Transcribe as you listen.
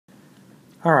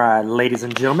Alright, ladies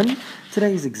and gentlemen,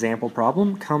 today's example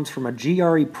problem comes from a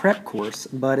GRE prep course,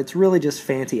 but it's really just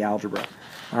fancy algebra.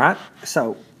 Alright,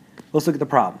 so let's look at the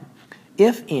problem.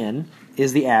 If n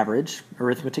is the average,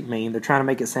 arithmetic mean, they're trying to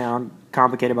make it sound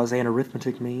complicated by saying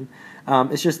arithmetic mean,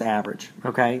 it's just the average,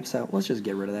 okay? So let's just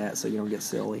get rid of that so you don't get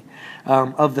silly.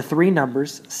 Of the three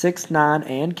numbers, 6, 9,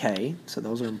 and k, so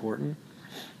those are important.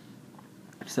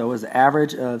 So is the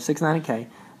average of 6, 9, and k,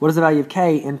 what is the value of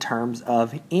k in terms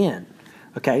of n?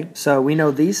 Okay, so we know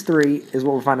these three is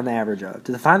what we're finding the average of.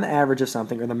 To find the average of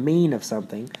something, or the mean of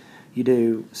something, you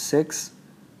do 6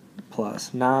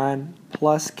 plus 9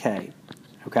 plus k,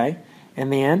 okay?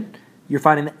 And then you're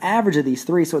finding the average of these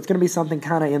three, so it's going to be something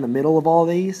kind of in the middle of all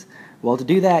these. Well, to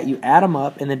do that, you add them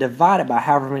up and then divide it by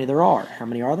however many there are. How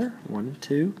many are there? 1,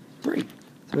 2, 3. So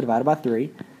we divide it by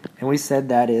 3, and we said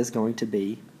that is going to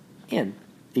be n,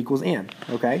 equals n,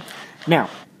 okay? Now,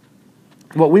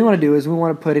 what we want to do is we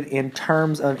want to put it in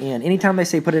terms of n. Anytime they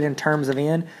say put it in terms of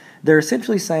n, they're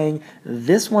essentially saying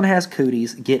this one has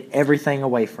cooties, get everything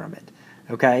away from it.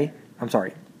 Okay? I'm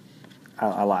sorry.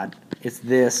 I lied. It's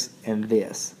this and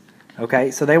this.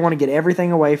 Okay? So they want to get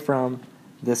everything away from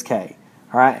this k.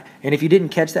 Alright? And if you didn't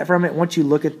catch that from it, once you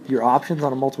look at your options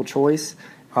on a multiple choice,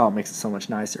 oh, it makes it so much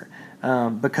nicer.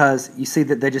 Because you see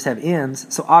that they just have n's,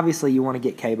 so obviously you want to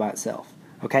get k by itself.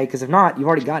 Okay, because if not, you've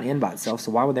already got n by itself,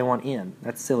 so why would they want n?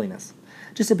 That's silliness.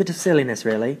 Just a bit of silliness,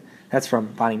 really. That's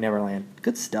from Finding Neverland.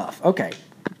 Good stuff. Okay,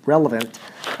 relevant.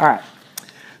 All right,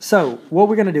 so what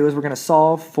we're going to do is we're going to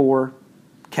solve for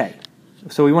k.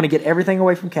 So we want to get everything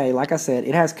away from k. Like I said,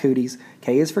 it has cooties.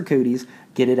 K is for cooties.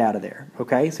 Get it out of there.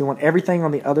 Okay, so we want everything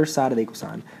on the other side of the equal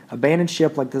sign. Abandoned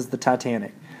ship like this is the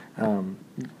Titanic,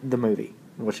 the movie,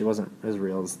 which it wasn't as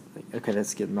real as... Okay,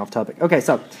 that's getting off topic. Okay,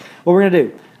 so what we're going to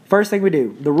do... First thing we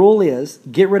do, the rule is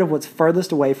get rid of what's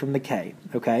furthest away from the k,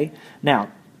 okay? Now,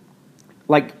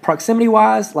 like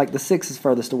proximity-wise, like the 6 is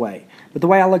furthest away. But the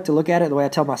way I like to look at it, the way I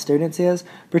tell my students is,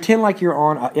 pretend like you're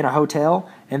in a hotel,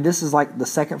 and this is like the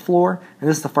second floor, and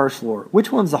this is the first floor.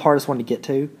 Which one's the hardest one to get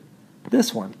to?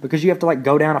 This one, because you have to like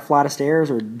go down a flight of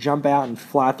stairs or jump out and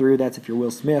fly through. That's if you're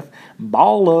Will Smith.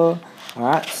 Baller. All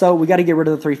right, so we got to get rid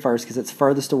of the 3 first because it's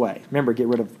furthest away. Remember, get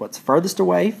rid of what's furthest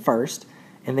away first,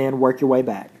 and then work your way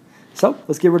back. So,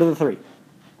 let's get rid of the 3.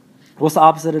 What's the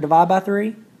opposite of divide by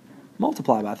 3?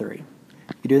 Multiply by 3.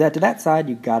 You do that to that side,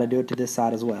 you've got to do it to this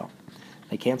side as well.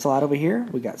 They cancel out over here.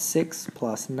 We got 6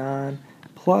 plus 9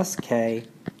 plus k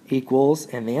equals,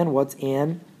 and then what's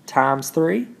n times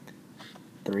 3?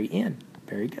 3n.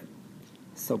 Very good.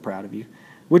 So proud of you.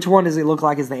 Which one does it look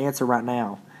like is the answer right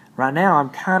now? Right now, I'm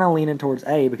kind of leaning towards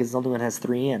A because it's the only one that has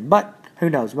 3n. But, who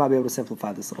knows? We might be able to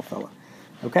simplify this little fella.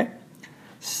 Okay?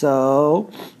 So,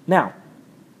 now,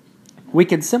 we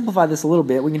can simplify this a little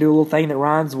bit. We can do a little thing that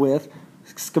rhymes with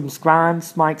combine,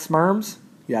 smike, smerms.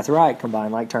 Yeah, that's right,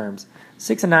 combine like terms.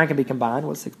 6 and 9 can be combined.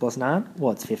 What's 6 plus 9?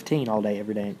 Well, it's 15 all day,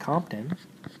 every day in Compton.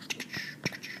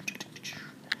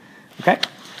 Okay,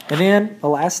 and then the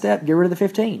last step, get rid of the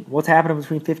 15. What's happening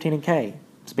between 15 and k?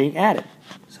 It's being added.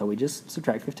 So we just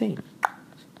subtract 15.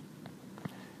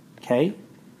 K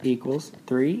equals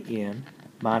 3n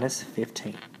minus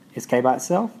 15. Is k by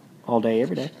itself? All day,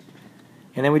 every day.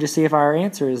 And then we just see if our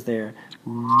answer is there.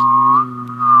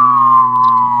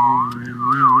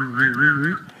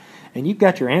 And you've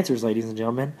got your answers, ladies and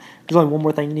gentlemen. There's only one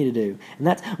more thing you need to do, and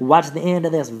that's watch the end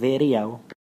of this video.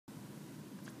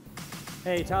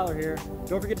 Hey, Tyler here.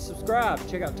 Don't forget to subscribe.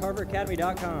 Check out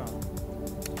tarveracademy.com.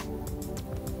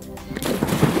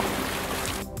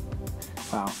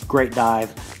 Wow, great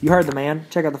dive. You heard the man.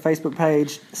 Check out the Facebook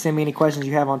page. Send me any questions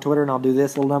you have on Twitter, and I'll do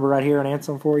this little number right here and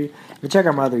answer them for you. And check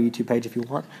out my other YouTube page if you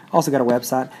want. Also got a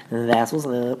website. That's what's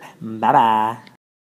up. Bye-bye.